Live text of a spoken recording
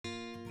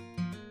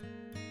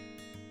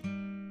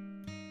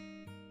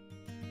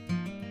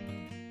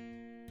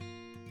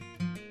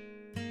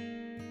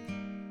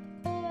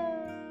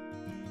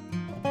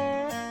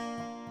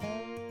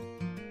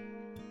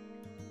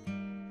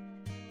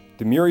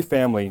The Muri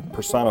family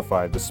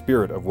personified the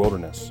spirit of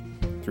wilderness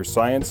through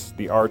science,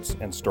 the arts,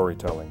 and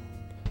storytelling,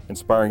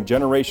 inspiring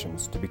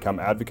generations to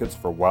become advocates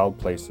for wild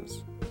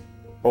places.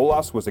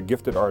 Olaus was a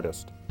gifted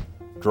artist,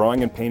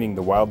 drawing and painting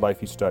the wildlife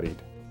he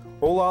studied.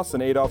 Olaus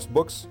and Adolf's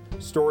books,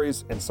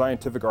 stories, and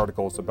scientific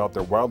articles about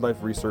their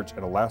wildlife research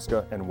in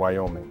Alaska and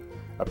Wyoming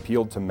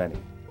appealed to many.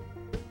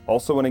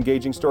 Also an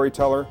engaging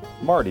storyteller,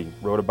 Marty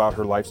wrote about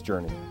her life's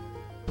journey.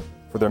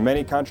 For their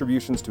many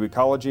contributions to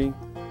ecology,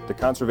 the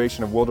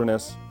conservation of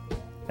wilderness,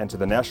 and to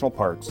the national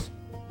parks,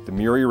 the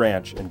Muri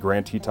Ranch in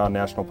Grand Teton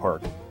National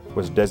Park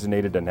was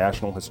designated a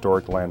National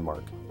Historic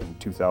Landmark in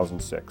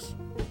 2006.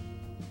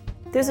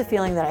 There's a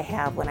feeling that I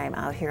have when I'm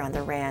out here on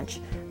the ranch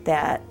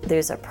that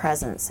there's a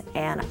presence,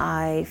 and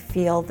I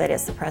feel that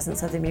it's the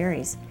presence of the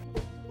Muris.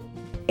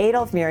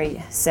 Adolf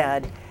Muri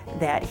said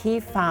that he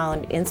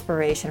found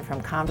inspiration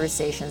from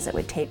conversations that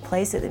would take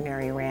place at the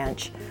Muri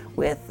Ranch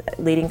with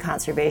leading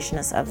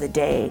conservationists of the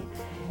day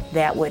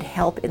that would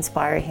help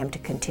inspire him to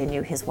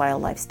continue his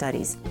wildlife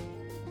studies.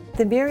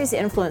 The Muris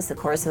influenced the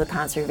course of the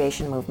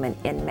conservation movement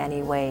in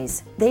many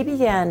ways. They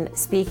began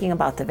speaking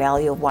about the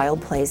value of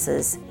wild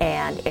places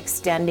and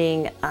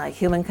extending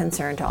human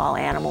concern to all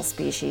animal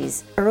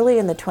species early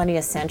in the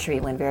 20th century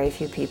when very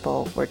few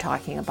people were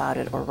talking about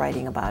it or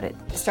writing about it.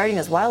 Starting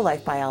as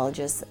wildlife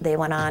biologists, they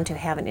went on to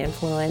have an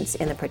influence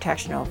in the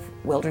protection of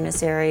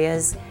wilderness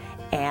areas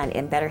and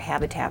in better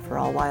habitat for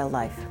all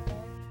wildlife.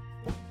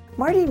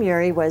 Marty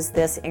Muri was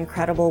this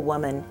incredible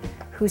woman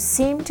who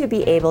seemed to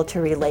be able to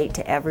relate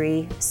to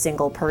every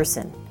single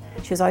person.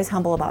 She was always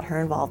humble about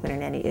her involvement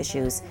in any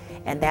issues,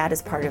 and that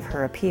is part of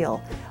her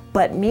appeal.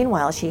 But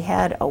meanwhile, she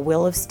had a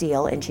will of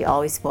steel, and she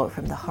always spoke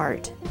from the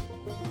heart.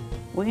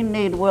 We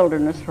need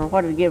wilderness for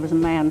what it gives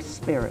man's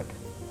spirit,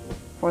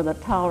 for the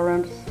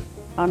tolerance,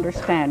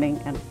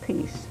 understanding, and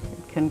peace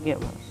it can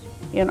give us.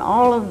 In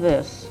all of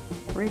this,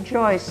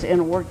 rejoice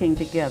in working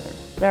together.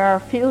 There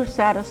are few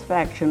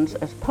satisfactions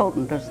as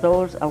potent as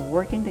those of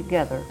working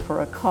together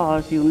for a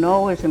cause you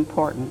know is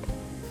important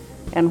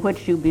and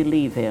which you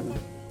believe in.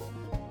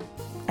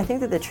 I think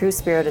that the true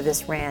spirit of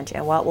this ranch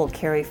and what will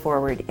carry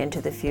forward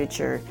into the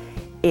future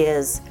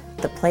is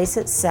the place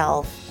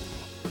itself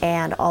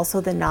and also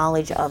the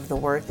knowledge of the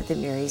work that the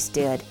Muris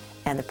did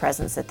and the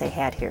presence that they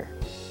had here.